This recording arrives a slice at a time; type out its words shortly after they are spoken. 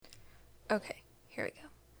Okay, here we go.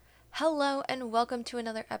 Hello, and welcome to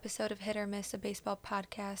another episode of Hit or Miss, a baseball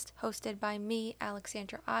podcast hosted by me,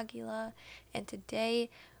 Alexandra Aguila. And today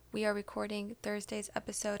we are recording Thursday's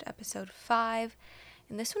episode 5.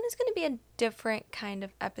 And this one is going to be a different kind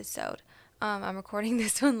of episode. I'm recording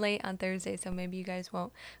this one late on Thursday, so maybe you guys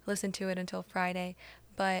won't listen to it until Friday.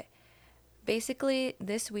 But basically,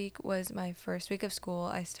 this week was my first week of school.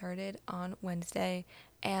 I started on Wednesday,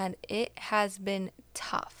 and it has been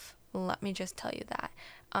tough. Let me just tell you that.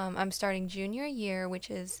 I'm starting junior year, which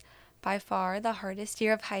is by far the hardest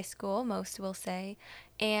year of high school, most will say.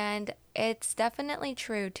 And it's definitely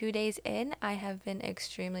true. 2 days in, I have been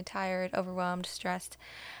extremely tired, overwhelmed, stressed,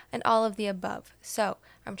 and all of the above. So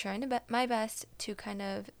I'm trying to my best to kind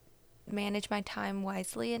of manage my time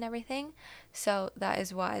wisely and everything. So that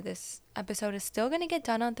is why this episode is still going to get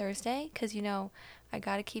done on Thursday because, I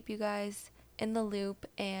got to keep you guys in the loop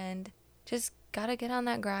and just got to get on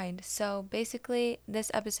that grind. So basically, this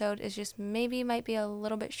episode is just maybe might be a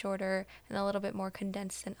little bit shorter and a little bit more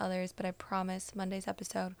condensed than others, but I promise Monday's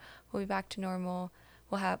episode will be back to normal.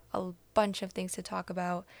 We'll have a bunch of things to talk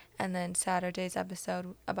about, and then Saturday's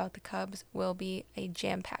episode about the Cubs will be a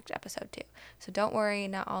jam-packed episode too. So don't worry,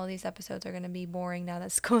 not all these episodes are going to be boring now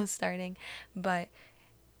that school is starting, but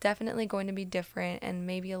definitely going to be different and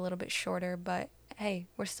maybe a little bit shorter, but hey,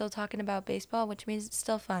 we're still talking about baseball, which means it's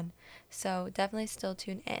still fun. So definitely still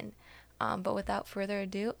tune in. But without further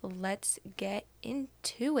ado, let's get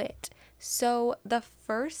into it. So the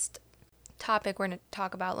first topic we're going to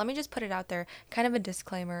talk about, let me just put it out there, kind of a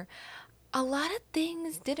disclaimer. A lot of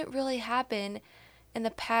things didn't really happen in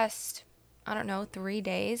the past, 3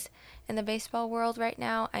 days in the baseball world right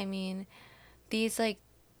now. I mean, these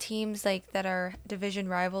teams that are division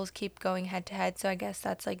rivals keep going head to head, so I guess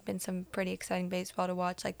that's been some pretty exciting baseball to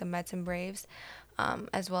watch, like the Mets and Braves,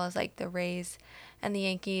 as well as the Rays and the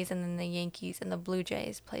Yankees, and then the Yankees and the Blue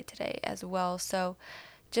Jays played today as well. So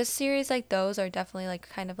just series like those are definitely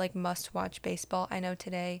kind of must-watch baseball. I know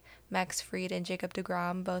today Max Fried and Jacob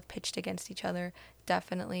deGrom both pitched against each other.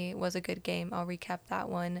 Definitely was a good game. I'll recap that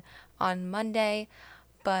one on Monday.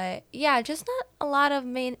 But yeah, just not a lot of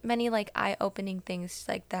many eye-opening things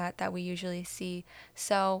like that we usually see.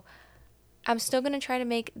 So I'm still going to try to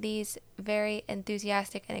make these very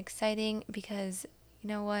enthusiastic and exciting because you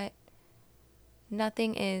know what?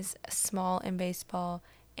 Nothing is small in baseball,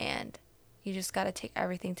 and you just got to take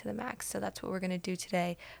everything to the max. So that's what we're going to do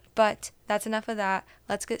today. But that's enough of that.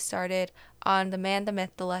 Let's get started on the man, the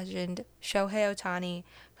myth, the legend, Shohei Ohtani,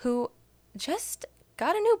 who just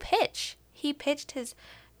got a new pitch. He pitched his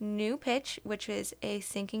new pitch, which is a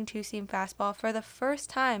sinking two-seam fastball for the first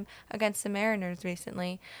time against the Mariners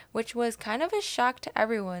recently, which was kind of a shock to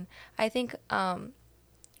everyone. I think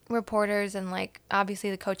reporters and obviously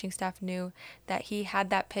the coaching staff knew that he had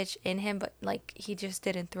that pitch in him, but he just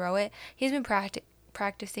didn't throw it. He's been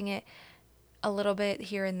practicing it a little bit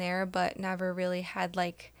here and there, but never really had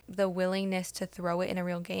the willingness to throw it in a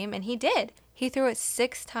real game, and he did. He threw it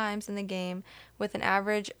 6 times in the game with an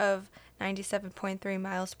average of 97.3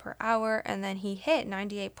 miles per hour, and then he hit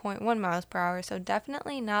 98.1 miles per hour, so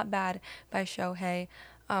definitely not bad by Shohei.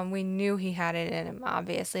 We knew he had it in him,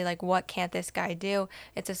 obviously. What can't this guy do?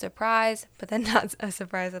 It's a surprise, but then not a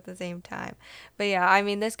surprise at the same time. But yeah, I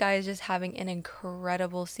mean, this guy is just having an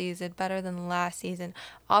incredible season, better than last season.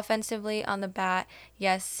 Offensively, on the bat,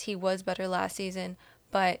 yes, he was better last season,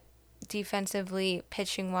 but defensively,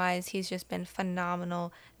 pitching wise, he's just been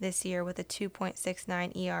phenomenal this year with a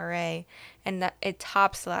 2.69 ERA, and that it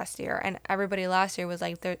tops last year. And everybody last year was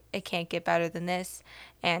like, it can't get better than this,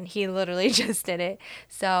 and he literally just did it.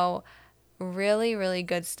 So really, really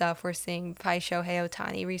good stuff we're seeing by Shohei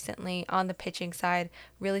Ohtani recently on the pitching side,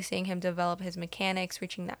 really seeing him develop his mechanics,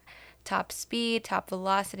 reaching that top speed, top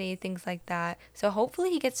velocity, things like that. So hopefully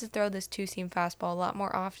he gets to throw this two-seam fastball a lot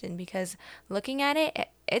more often because looking at it,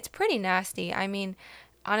 it's pretty nasty. I mean,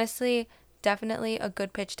 honestly, definitely a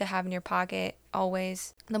good pitch to have in your pocket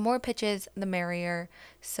always. The more pitches, the merrier.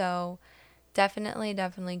 So definitely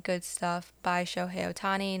good stuff by Shohei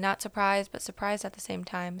Ohtani. Not surprised, but surprised at the same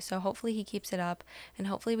time. So hopefully he keeps it up, and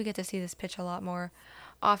hopefully we get to see this pitch a lot more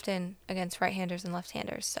often against right-handers and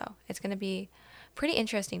left-handers. So it's going to be pretty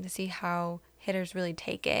interesting to see how hitters really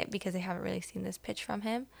take it because they haven't really seen this pitch from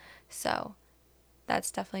him. So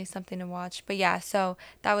that's definitely something to watch. But yeah, so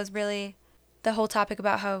that was really the whole topic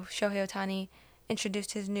about how Shohei Ohtani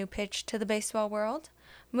introduced his new pitch to the baseball world.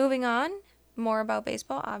 Moving on, more about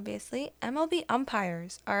baseball, obviously. MLB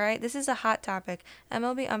umpires, all right? This is a hot topic.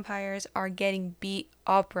 MLB umpires are getting beat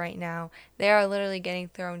up right now. They are literally getting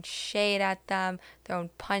thrown shade at them, thrown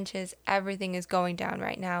punches. Everything is going down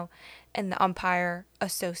right now in the umpire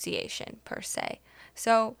association, per se.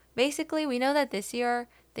 So basically, we know that this year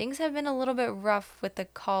things have been a little bit rough with the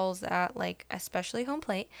calls at, like, especially home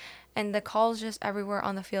plate, and the calls just everywhere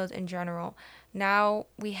on the field in general. Now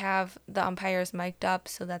we have the umpires mic'd up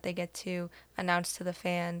so that they get to announce to the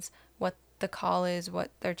fans what the call is,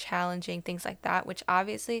 what they're challenging, things like that, which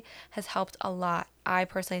obviously has helped a lot. I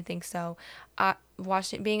personally think so.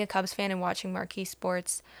 Watching, being a Cubs fan and watching marquee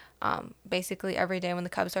sports, basically every day when the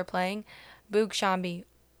Cubs are playing, Boog Shambi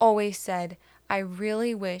always said, "I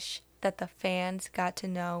really wish that the fans got to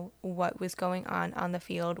know what was going on the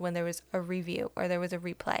field when there was a review or there was a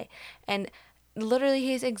replay." And literally,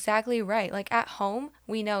 he's exactly right. Like at home,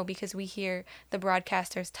 we know because we hear the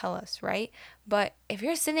broadcasters tell us, right? But if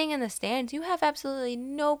you're sitting in the stands, you have absolutely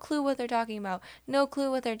no clue what they're talking about, no clue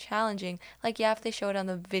what they're challenging. Like, yeah, if they show it on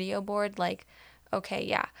the video board, like, okay,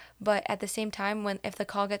 yeah. But at the same time, if the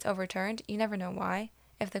call gets overturned, you never know why.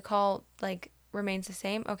 If the call like remains the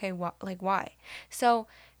same, okay, why? So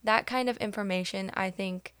that kind of information, I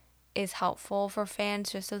think, is helpful for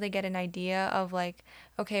fans just so they get an idea of like,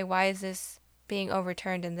 okay, why is this being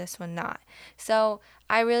overturned and this one not? So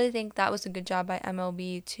I really think that was a good job by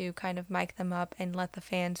MLB to kind of mic them up and let the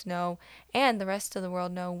fans know and the rest of the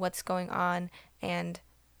world know what's going on and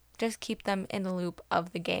just keep them in the loop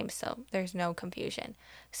of the game so there's no confusion.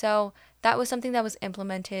 So that was something that was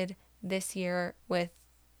implemented this year with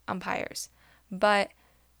umpires. But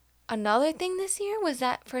another thing this year was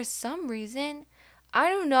that for some reason, I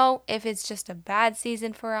don't know if it's just a bad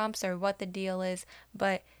season for umps or what the deal is,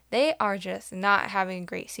 but they are just not having a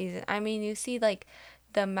great season. I mean, you see like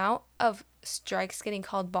the amount of strikes getting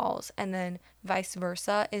called balls and then vice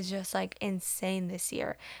versa is just like insane this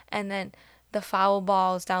year. And then the foul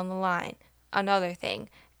balls down the line, another thing.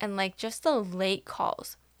 And like just the late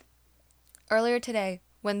calls. Earlier today,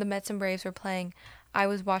 when the Mets and Braves were playing, I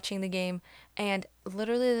was watching the game, and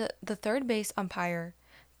literally the third base umpire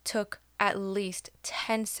took at least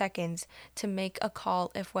 10 seconds to make a call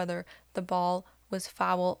if whether the ball was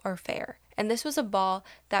foul or fair. And this was a ball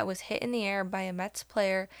that was hit in the air by a Mets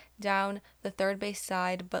player down the third base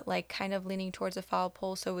side, but like kind of leaning towards the foul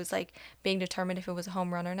pole, so it was like being determined if it was a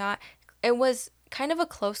home run or not. It was kind of a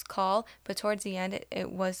close call, but towards the end, it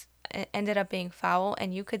ended up being foul,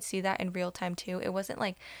 and you could see that in real time too. It wasn't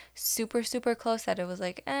like super super close that it was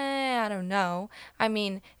like I don't know. I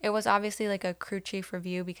mean, it was obviously like a crew chief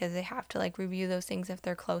review because they have to like review those things if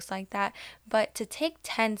they're close like that. But to take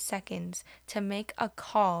 10 seconds to make a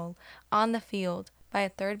call on the field by a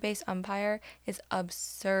third base umpire is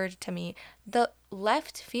absurd to me. The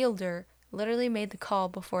left fielder literally made the call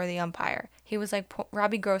before the umpire. He was like,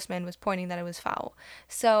 Robbie Grossman was pointing that it was foul.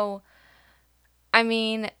 So, I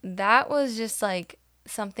mean, that was just like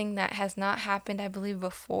something that has not happened, I believe,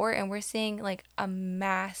 before. And we're seeing like a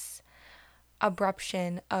mass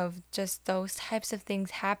abruption of just those types of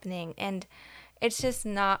things happening. And it's just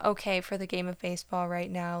not okay for the game of baseball right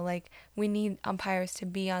now. Like, we need umpires to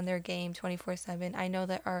be on their game 24/7. I know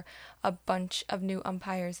there are a bunch of new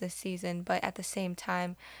umpires this season, but at the same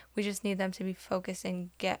time, we just need them to be focused and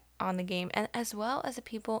get on the game. And as well as the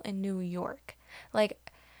people in New York.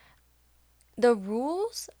 Like, the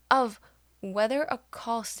rules of whether a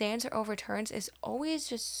call stands or overturns is always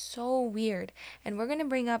just so weird. And we're going to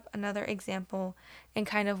bring up another example and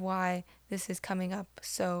kind of why this is coming up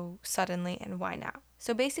so suddenly and why now.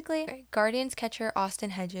 So basically, Guardians catcher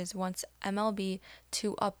Austin Hedges wants MLB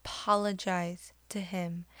to apologize to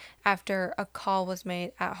him after a call was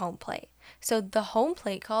made at home plate. So the home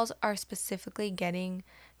plate calls are specifically getting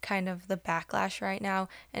kind of the backlash right now,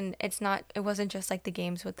 and it wasn't just like the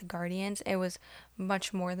games with the Guardians, it was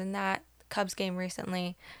much more than that. Cubs game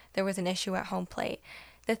recently, there was an issue at home plate.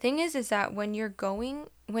 The thing is that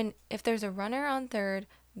if there's a runner on third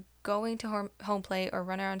going to home plate or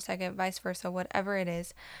runner on second, vice versa, whatever it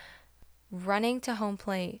is, running to home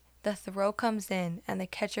plate, the throw comes in and the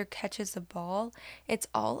catcher catches the ball, it's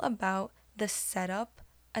all about the setup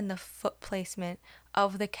and the foot placement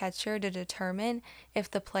of the catcher to determine if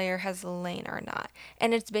the player has lane or not.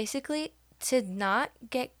 And it's basically to not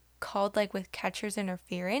get called like with catcher's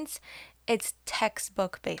interference. It's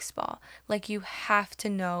textbook baseball. Like, you have to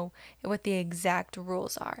know what the exact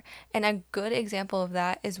rules are. And a good example of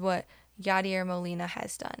that is what Yadier Molina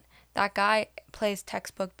has done. That guy plays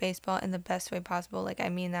textbook baseball in the best way possible. Like, I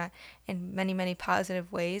mean that in many, many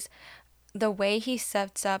positive ways. the way he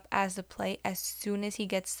sets up as the plate as soon as he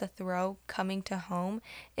gets the throw coming to home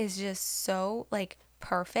is just so like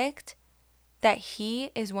perfect that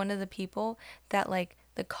he is one of the people that like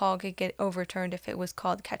the call could get overturned if it was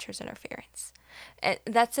called catcher's interference. And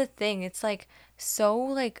that's the thing. It's like so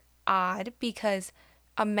like odd because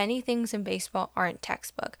many things in baseball aren't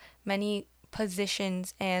textbook. Many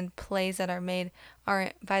positions and plays that are made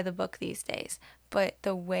aren't by the book these days. But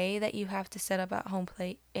the way that you have to set up at home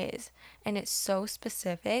plate is. And it's so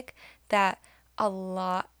specific that a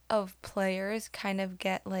lot of players kind of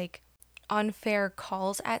get like unfair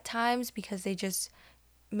calls at times because they just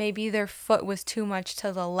maybe their foot was too much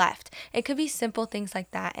to the left. It could be simple things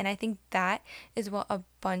like that. And I think that is what a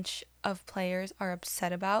bunch of players are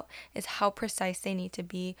upset about is how precise they need to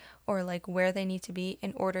be or like where they need to be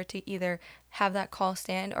in order to either have that call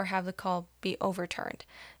stand or have the call be overturned.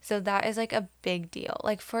 So that is like a big deal.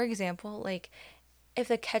 Like for example, like if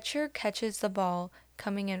the catcher catches the ball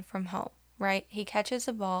coming in from home, right? He catches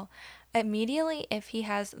the ball. Immediately, if he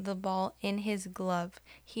has the ball in his glove,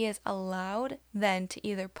 he is allowed then to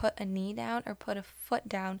either put a knee down or put a foot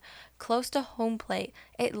down close to home plate.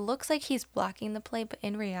 It looks like he's blocking the play, but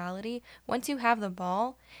in reality, once you have the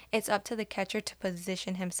ball, it's up to the catcher to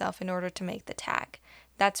position himself in order to make the tag.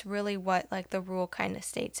 That's really what like the rule kind of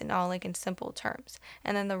states in all like in simple terms.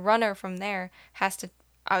 And then the runner from there has to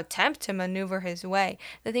attempt to maneuver his way.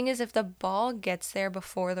 The thing is, if the ball gets there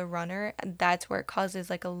before the runner, that's where it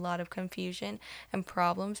causes like a lot of confusion and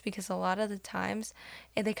problems because a lot of the times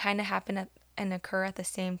they kind of happen and occur at the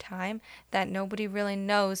same time that nobody really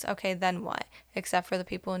knows, okay, then what, except for the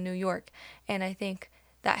people in New York. And I think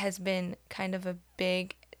that has been kind of a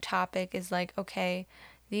big topic is like, okay,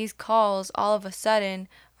 these calls all of a sudden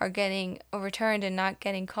are getting overturned and not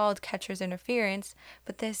getting called catcher's interference,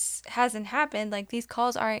 but this hasn't happened. Like these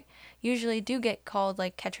calls aren't usually do get called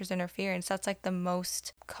like catcher's interference. That's like the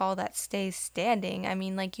most call that stays standing. I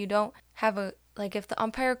mean, like you don't have a like if the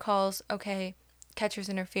umpire calls, okay, catcher's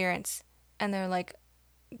interference and they're like,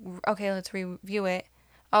 okay, let's review it.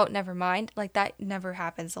 Oh, never mind. Like that never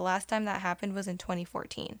happens. The last time that happened was in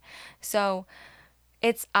 2014. So,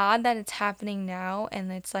 it's odd that it's happening now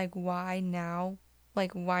and it's like why now,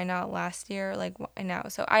 like why not last year, like why now.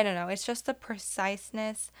 So I don't know, it's just the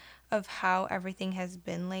preciseness of how everything has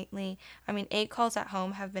been lately. I mean 8 calls at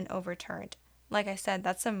home have been overturned, like I said,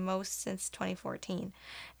 that's the most since 2014,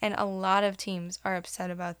 and a lot of teams are upset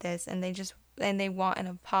about this and they want an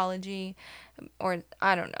apology, or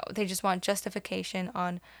I don't know, they just want justification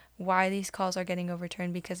on why these calls are getting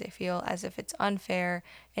overturned because they feel as if it's unfair,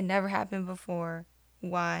 it never happened before,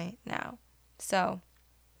 why now? So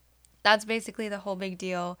that's basically the whole big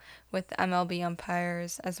deal with the MLB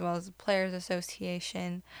umpires as well as the Players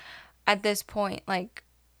Association. At this point, like,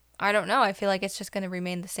 I don't know. I feel like it's just going to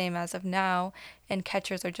remain the same as of now, and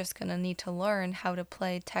catchers are just going to need to learn how to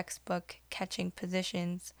play textbook catching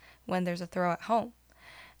positions when there's a throw at home.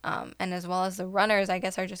 And as well as the runners, I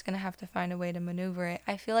guess, are just going to have to find a way to maneuver it.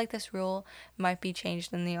 I feel like this rule might be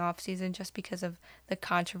changed in the offseason just because of the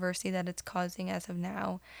controversy that it's causing as of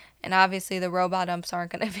now. And obviously, the robot umps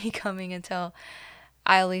aren't going to be coming until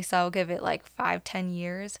at least I'll give it like 5-10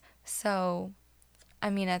 years. So, I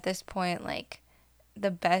mean, at this point, like, the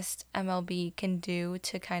best MLB can do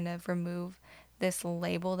to kind of remove this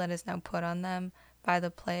label that is now put on them by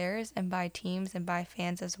the players and by teams and by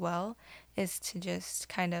fans as well is to just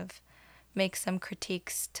kind of make some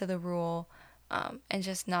critiques to the rule, and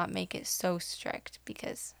just not make it so strict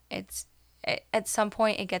because at some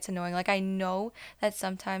point it gets annoying. Like I know that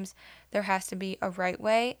sometimes there has to be a right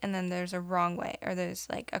way and then there's a wrong way or there's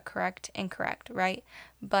like a correct, incorrect, right?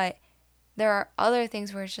 But there are other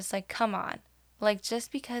things where it's just like, come on. Like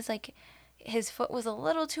just because like his foot was a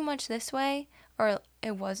little too much this way or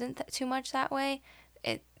it wasn't too much that way,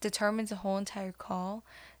 it determines the whole entire call.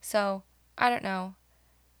 So, I don't know.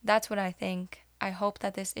 That's what I think. I hope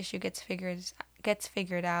that this issue gets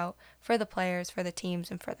figured out for the players, for the teams,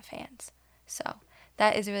 and for the fans. So,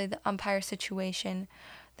 that is really the umpire situation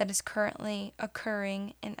that is currently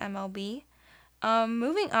occurring in MLB.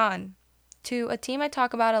 Moving on to a team I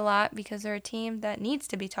talk about a lot because they're a team that needs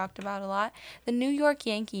to be talked about a lot, the New York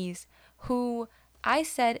Yankees, who I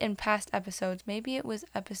said in past episodes, maybe it was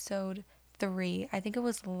episode 3, I think it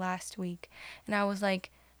was last week, and I was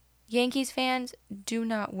like, Yankees fans, do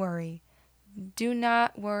not worry. Do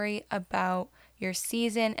not worry about your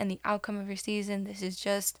season and the outcome of your season. This is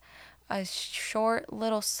just a short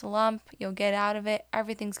little slump. You'll get out of it.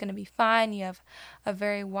 Everything's going to be fine. You have a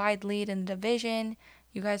very wide lead in the division.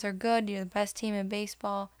 You guys are good. You're the best team in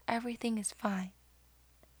baseball. Everything is fine.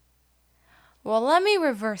 Well, let me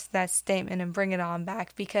reverse that statement and bring it on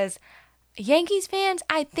back because Yankees fans,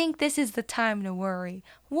 I think this is the time to worry.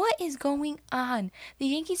 What is going on? The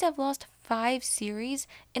Yankees have lost 5 series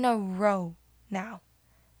in a row now.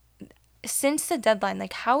 Since the deadline,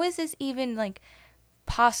 like, how is this even, like,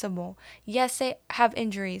 possible? Yes, they have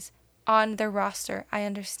injuries on their roster. I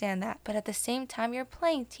understand that. But at the same time, you're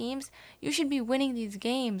playing teams. You should be winning these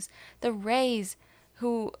games. The Rays,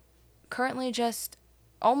 who currently just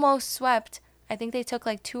almost swept, I think they took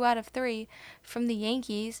like 2 out of 3 from the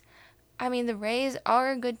Yankees. I mean, the Rays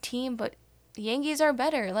are a good team, but the Yankees are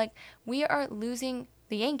better. Like, we are losing,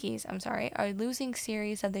 the Yankees, I'm sorry, are losing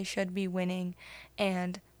series that they should be winning.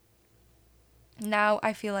 And now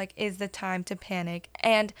I feel like is the time to panic.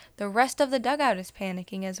 And the rest of the dugout is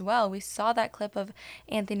panicking as well. We saw that clip of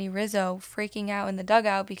Anthony Rizzo freaking out in the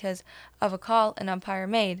dugout because of a call an umpire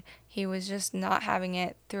made. He was just not having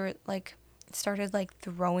it through, like, started like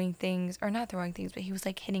throwing things, or not throwing things, but he was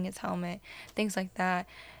like hitting his helmet, things like that.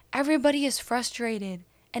 Everybody is frustrated.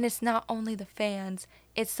 And it's not only the fans,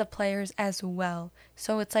 it's the players as well.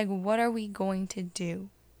 So it's like, what are we going to do?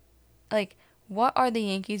 Like, what are the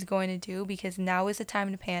Yankees going to do? Because now is the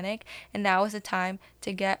time to panic, and now is the time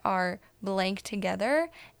to get our blank together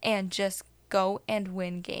and just go and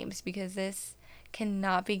win games, because this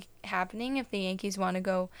cannot be happening if the Yankees want to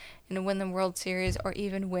go and win the World Series or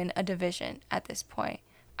even win a division at this point.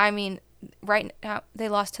 I mean, right now they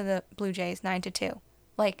lost to the Blue Jays 9-2.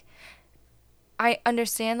 Like, I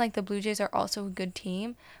understand, like, the Blue Jays are also a good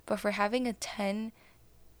team, but for having a 10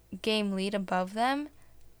 game lead above them,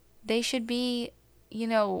 they should be,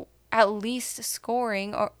 at least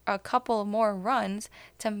scoring or a couple more runs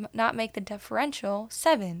to not make the differential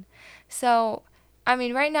 7. So, I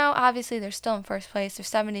mean, right now, obviously, they're still in first place.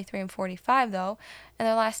 They're 73-45, though. And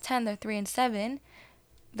their last 10, they're 3-7.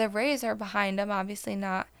 The Rays are behind them, obviously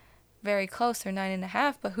not very close. They're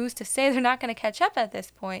 9.5, but who's to say they're not going to catch up at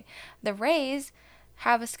this point? The Rays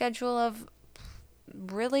have a schedule of,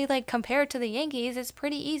 really, like, compared to the Yankees, it's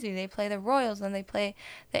pretty easy. They play the Royals, then they play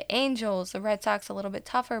the Angels, the Red Sox a little bit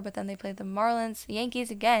tougher, but then they play the Marlins, the Yankees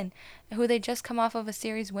again, who they just come off of a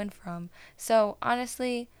series win from. So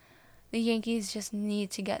honestly, the Yankees just need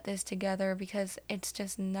to get this together because it's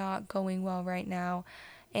just not going well right now,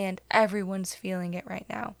 and everyone's feeling it right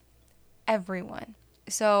now. Everyone.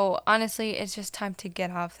 So honestly, it's just time to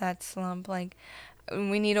get off that slump. Like,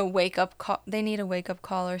 we need a wake up call. They need a wake up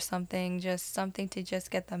call or something, just something to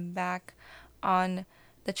just get them back on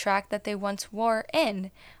the track that they once were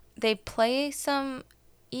in. They play some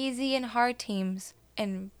easy and hard teams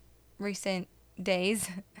in recent days,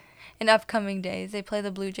 in upcoming days. They play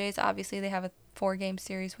the Blue Jays. Obviously, they have a 4-game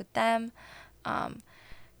series with them.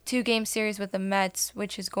 2-game series with the Mets,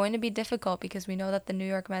 which is going to be difficult because we know that the New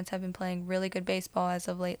York Mets have been playing really good baseball as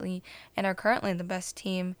of lately and are currently the best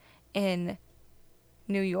team in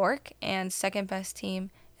New York and second best team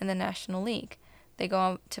in the National League. They go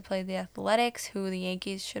on to play the Athletics, who the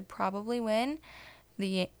Yankees should probably win,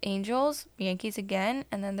 the Angels, Yankees again,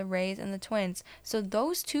 and then the Rays and the Twins. So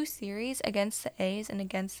those 2 series against the A's and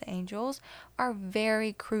against the Angels are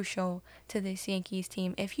very crucial to this Yankees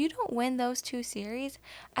team. If you don't win those 2 series,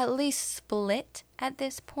 at least split at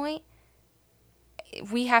this point,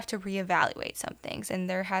 we have to reevaluate some things, and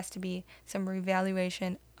there has to be some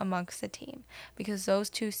reevaluation amongst the team because those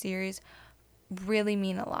 2 series really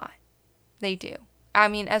mean a lot. They do. I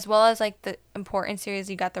mean, as well as like the important series,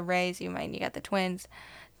 you got the Rays, you got the Twins,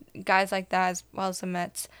 guys like that, as well as the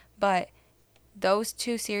Mets. But those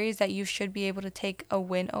 2 series that you should be able to take a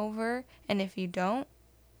win over, and if you don't,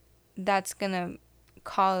 that's gonna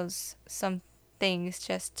cause some things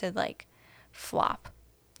just to, like, flop.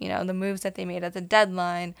 The moves that they made at the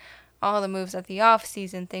deadline, all the moves at the off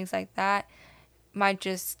season, things like that, might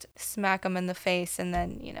just smack them in the face, and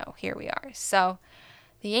then, here we are. So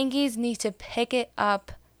the Yankees need to pick it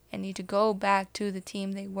up and need to go back to the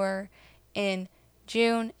team they were in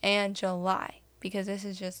June and July because this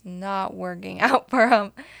is just not working out for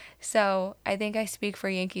them. So I think I speak for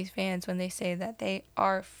Yankees fans when they say that they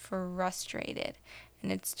are frustrated,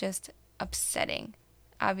 and it's just upsetting.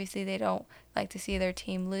 Obviously, they don't like to see their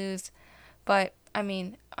team lose, but I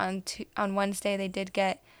mean, on Wednesday they did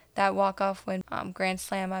get that walk-off win, Grand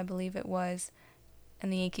Slam, I believe it was,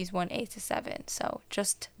 and the Yankees won 8-7. So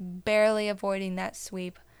just barely avoiding that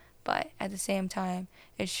sweep, but at the same time,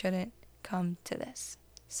 it shouldn't come to this.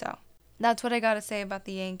 So that's what I got to say about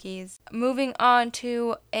the Yankees. Moving on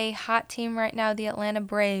to a hot team right now, the Atlanta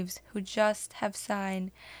Braves, who just have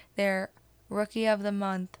signed their Rookie of the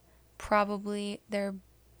Month, probably their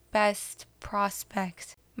best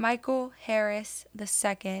prospect. Michael Harris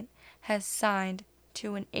II has signed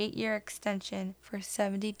to an 8-year extension for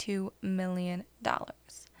 $72 million.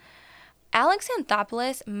 Alex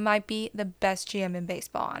Anthopoulos might be the best GM in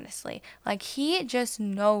baseball, honestly. Like, he just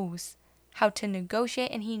knows how to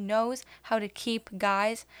negotiate and he knows how to keep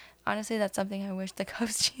guys. Honestly, that's something I wish the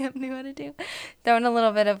Cubs GM knew how to do. Throwing a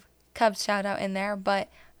little bit of Cubs shout out in there, but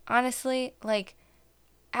honestly, like,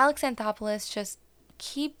 Alex Anthopoulos just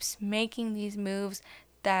keeps making these moves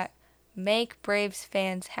that make Braves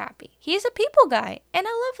fans happy. He's a people guy, and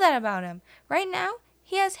I love that about him. Right now,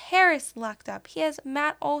 he has Harris locked up. He has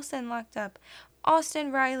Matt Olson locked up.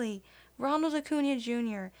 Austin Riley, Ronald Acuna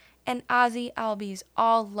Jr., and Ozzie Albies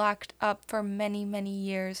all locked up for many, many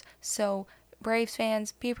years. So, Braves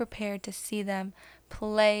fans, be prepared to see them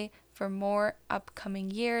play for more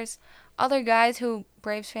upcoming years. Other guys who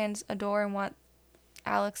Braves fans adore and want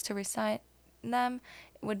Alex to resign them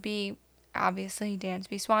would be obviously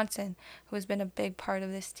Dansby Swanson, who has been a big part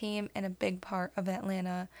of this team and a big part of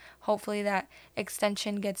Atlanta. Hopefully that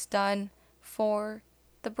extension gets done for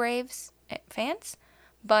the Braves fans.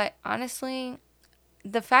 But honestly,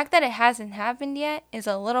 the fact that it hasn't happened yet is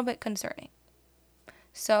a little bit concerning.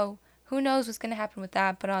 So who knows what's going to happen with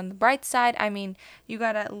that. But on the bright side, I mean, you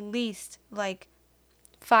got at least like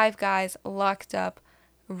 5 guys locked up,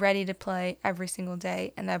 ready to play every single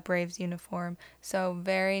day in that Braves uniform. So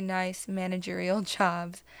very nice managerial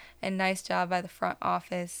jobs and nice job by the front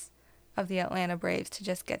office of the Atlanta Braves to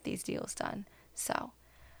just get these deals done. So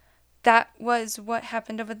that was what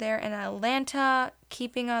happened over there in Atlanta.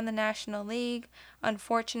 Keeping on the National League,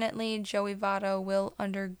 unfortunately, Joey Votto will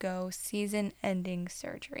undergo season-ending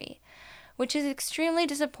surgery, which is extremely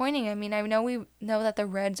disappointing. I mean, we know that the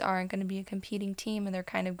Reds aren't going to be a competing team, and they're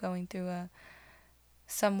kind of going through a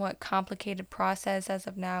somewhat complicated process as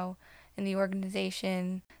of now in the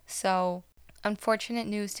organization. So, unfortunate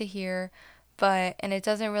news to hear, and it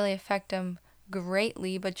doesn't really affect them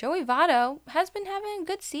greatly, but Joey Votto has been having a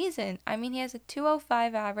good season. I mean, he has a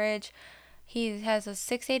 205 average. He has a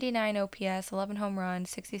 689 OPS, 11 home runs,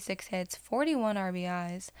 66 hits, 41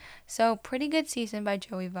 RBIs. So, pretty good season by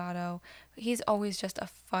Joey Votto. He's always just a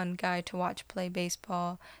fun guy to watch play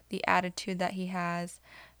baseball. The attitude that he has,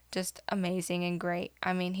 just amazing and great.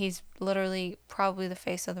 I mean, he's literally probably the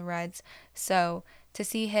face of the Reds. So, to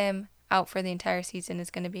see him out for the entire season is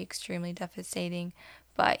going to be extremely devastating.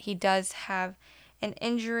 But he does have an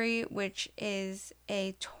injury, which is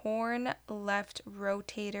a torn left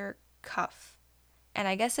rotator cuff. And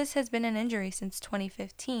I guess this has been an injury since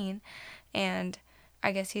 2015, and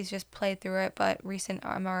I guess he's just played through it, but recent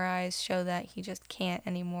MRIs show that he just can't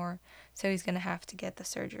anymore, so he's going to have to get the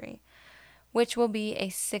surgery, which will be a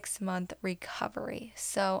 6-month recovery.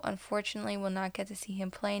 So unfortunately, we'll not get to see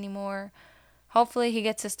him play anymore. Hopefully he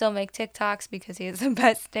gets to still make TikToks because he is the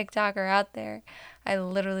best TikToker out there. I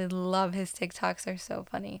literally love his TikToks. They're so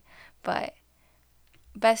funny. But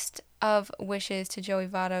best of wishes to Joey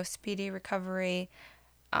Votto. Speedy recovery.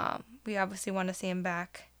 We obviously want to see him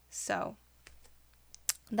back. So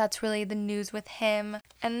that's really the news with him.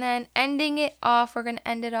 And then ending it off, we're going to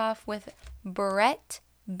end it off with Brett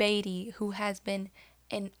Beatty, who has been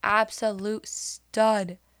an absolute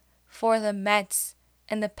stud for the Mets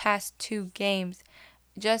in the past 2 games.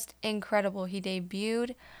 Just incredible. He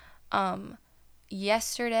debuted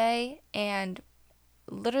yesterday, and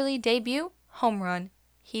literally debut, home run.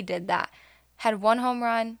 He did that. Had 1 home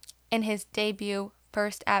run in his debut,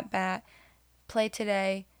 first at bat. Played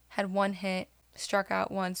today, had 1 hit, struck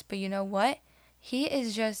out once. But you know what? He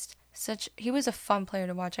is just he was a fun player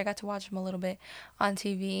to watch. I got to watch him a little bit on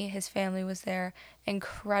TV. His family was there.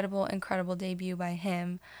 Incredible, incredible debut by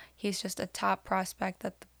him. He's just a top prospect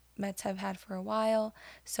that the Mets have had for a while.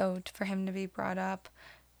 So for him to be brought up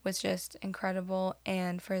was just incredible.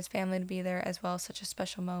 And for his family to be there as well, such a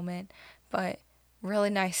special moment. But really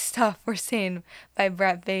nice stuff we're seeing by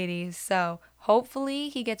Brett Beatty. So hopefully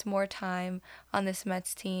he gets more time on this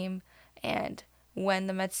Mets team, and when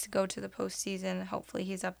the Mets go to the postseason, hopefully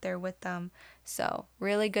he's up there with them. So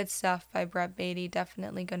really good stuff by Brett Beatty.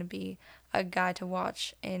 Definitely going to be a guy to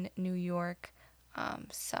watch in New York.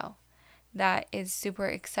 So that is super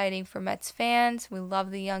exciting for Mets fans. We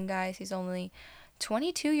love the young guys. He's only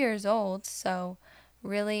 22 years old, so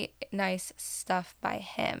really nice stuff by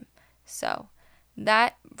him. So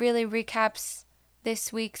that really recaps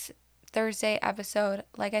this week's Thursday episode.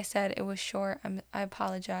 Like I said, it was short. I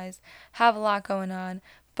apologize. Have a lot going on,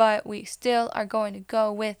 but we still are going to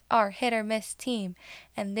go with our hit or miss team.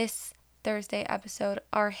 And this Thursday episode,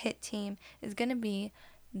 our hit team is going to be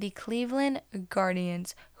the Cleveland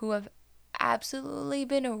Guardians, who have absolutely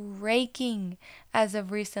been raking as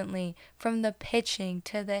of recently, from the pitching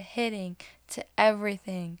to the hitting to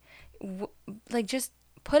everything. Like, just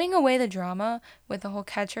putting away the drama with the whole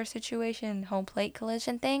catcher situation, home plate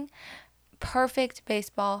collision thing, perfect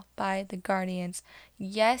baseball by the Guardians.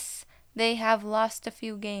 Yes, they have lost a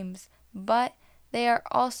few games, but they are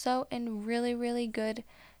also in really, really good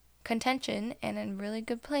contention and in really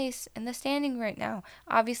good place in the standing right now.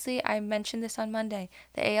 Obviously, I mentioned this on Monday.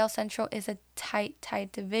 The AL Central is a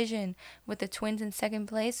tight division with the Twins in second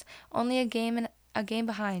place, only a game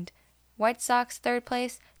behind. White Sox third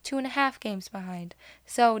place, 2.5 games behind.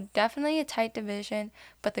 So definitely a tight division,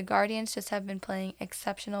 but the Guardians just have been playing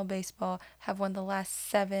exceptional baseball, have won the last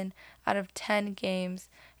 7 out of 10 games,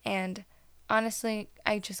 and honestly,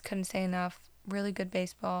 I just couldn't say enough. Really good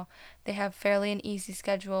baseball. They have fairly an easy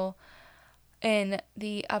schedule in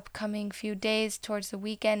the upcoming few days towards the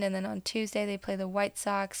weekend, and then on Tuesday they play the White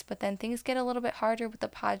Sox, but then things get a little bit harder with the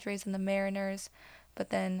Padres and the Mariners,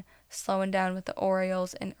 but then slowing down with the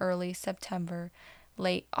Orioles in early September,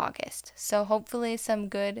 late August. So hopefully some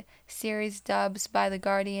good series dubs by the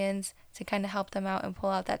Guardians to kind of help them out and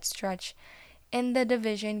pull out that stretch in the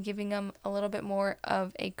division, giving them a little bit more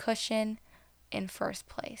of a cushion in first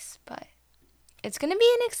place. But it's going to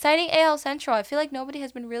be an exciting AL Central. I feel like nobody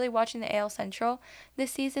has been really watching the AL Central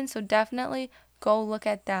this season, so definitely go look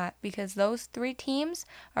at that because those 3 teams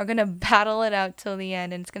are going to battle it out till the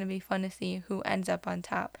end, and it's going to be fun to see who ends up on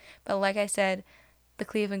top. But like I said, the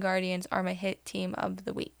Cleveland Guardians are my hit team of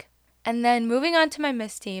the week. And then moving on to my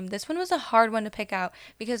miss team, this one was a hard one to pick out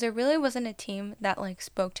because there really wasn't a team that like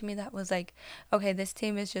spoke to me that was like, okay, this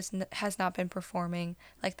team is just has not been performing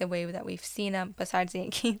like the way that we've seen them besides the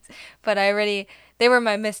Yankees. But they were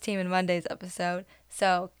my miss team in Monday's episode,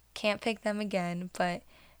 so can't pick them again. But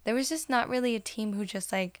there was just not really a team who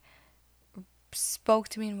just like spoke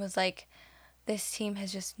to me and was like, this team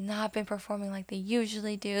has just not been performing like they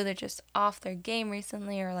usually do. They're just off their game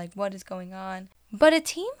recently, or like what is going on. But a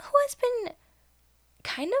team who has been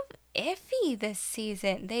kind of iffy this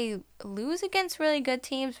season. They lose against really good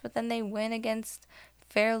teams, but then they win against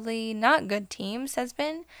fairly not good teams, has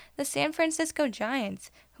been the San Francisco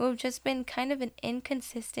Giants, who have just been kind of an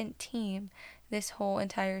inconsistent team this whole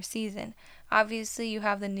entire season. Obviously, you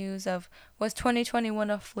have the news of, was 2021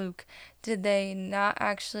 a fluke? Did they not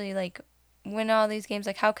actually like win all these games?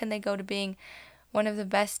 Like, how can they go to being one of the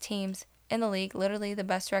best teams in the league, literally the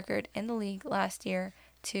best record in the league last year,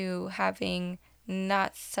 to having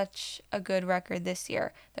not such a good record this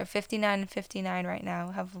year? They're 59-59 right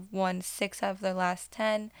now, have won 6 out of their last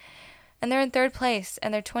 10, and they're in third place,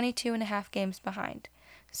 and they're 22.5 games behind.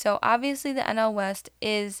 So obviously the NL West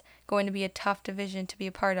is going to be a tough division to be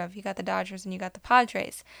a part of. You got the Dodgers and you got the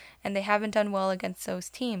Padres, and they haven't done well against those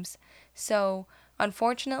teams. So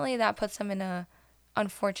unfortunately that puts them in a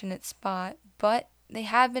unfortunate spot, but they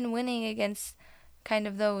have been winning against kind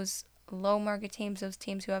of those low market teams, those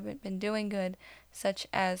teams who haven't been doing good, such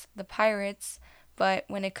as the Pirates. But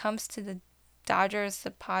when it comes to the Dodgers,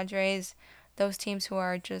 the Padres, those teams who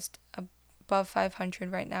are just above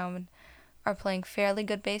 500 right now and are playing fairly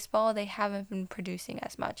good baseball, they haven't been producing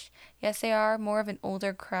as much. Yes, they are more of an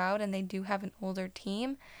older crowd and they do have an older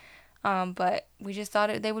team, but we just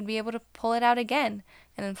thought they would be able to pull it out again.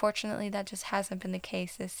 And unfortunately, that just hasn't been the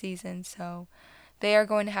case this season. So they are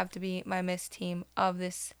going to have to be my miss team of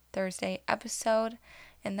this Thursday episode.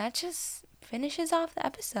 And that just finishes off the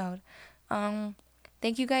episode.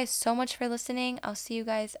 Thank you guys so much for listening. I'll see you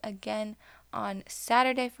guys again on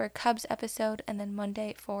Saturday for a Cubs episode, and then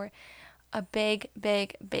Monday for a big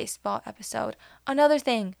baseball episode. Another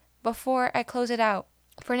thing, before I close it out,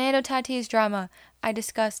 Fernando Tatis drama I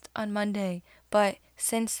discussed on Monday, but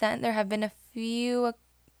since then there have been a few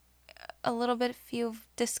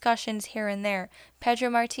discussions here and there. Pedro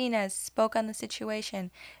Martinez spoke on the situation.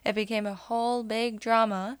 It became a whole big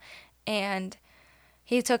drama, and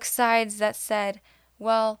he took sides that said,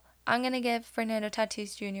 well, I'm going to give Fernando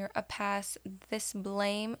Tatis Jr. a pass. This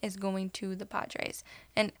blame is going to the Padres.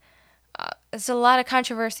 And there's a lot of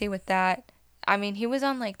controversy with that. I mean, he was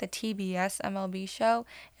on like the TBS MLB show,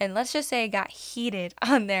 and let's just say it got heated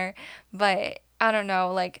on there. But I don't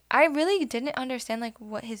know, like I really didn't understand like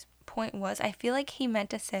what his point was. I feel like he meant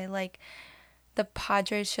to say like the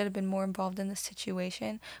Padres should have been more involved in the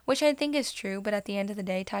situation, which I think is true, but at the end of the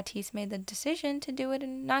day, Tatis made the decision to do it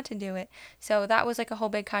and not to do it. So that was like a whole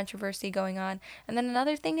big controversy going on. And then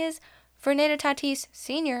another thing is, Fernando Tatis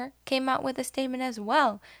Sr. came out with a statement as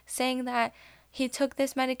well, saying that he took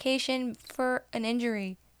this medication for an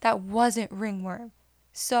injury that wasn't ringworm.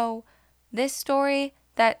 So this story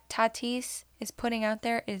that Tatis is putting out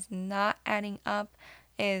there is not adding up,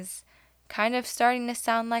 is kind of starting to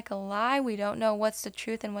sound like a lie. We don't know what's the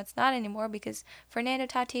truth and what's not anymore, because Fernando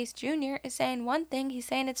Tatis Jr. is saying one thing, he's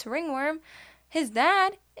saying it's ringworm, his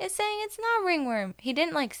dad is saying it's not ringworm. He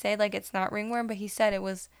didn't say it's not ringworm, but he said it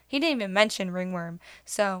was. He didn't even mention ringworm.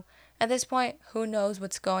 So at this point, who knows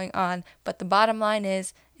what's going on? But the bottom line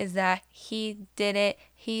is that he did it.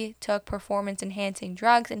 He took performance enhancing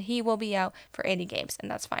drugs, and he will be out for 80 games, and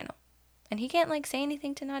that's final. And he can't say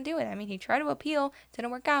anything to not do it. I mean, he tried to appeal,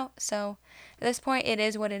 didn't work out. So at this point, it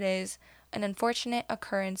is what it is. An unfortunate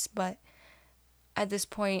occurrence, but at this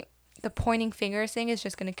point, the pointing fingers thing is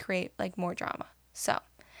just going to create more drama. So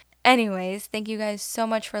anyways, thank you guys so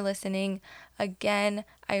much for listening. Again,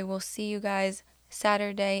 I will see you guys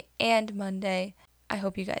Saturday and Monday. I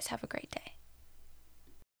hope you guys have a great day.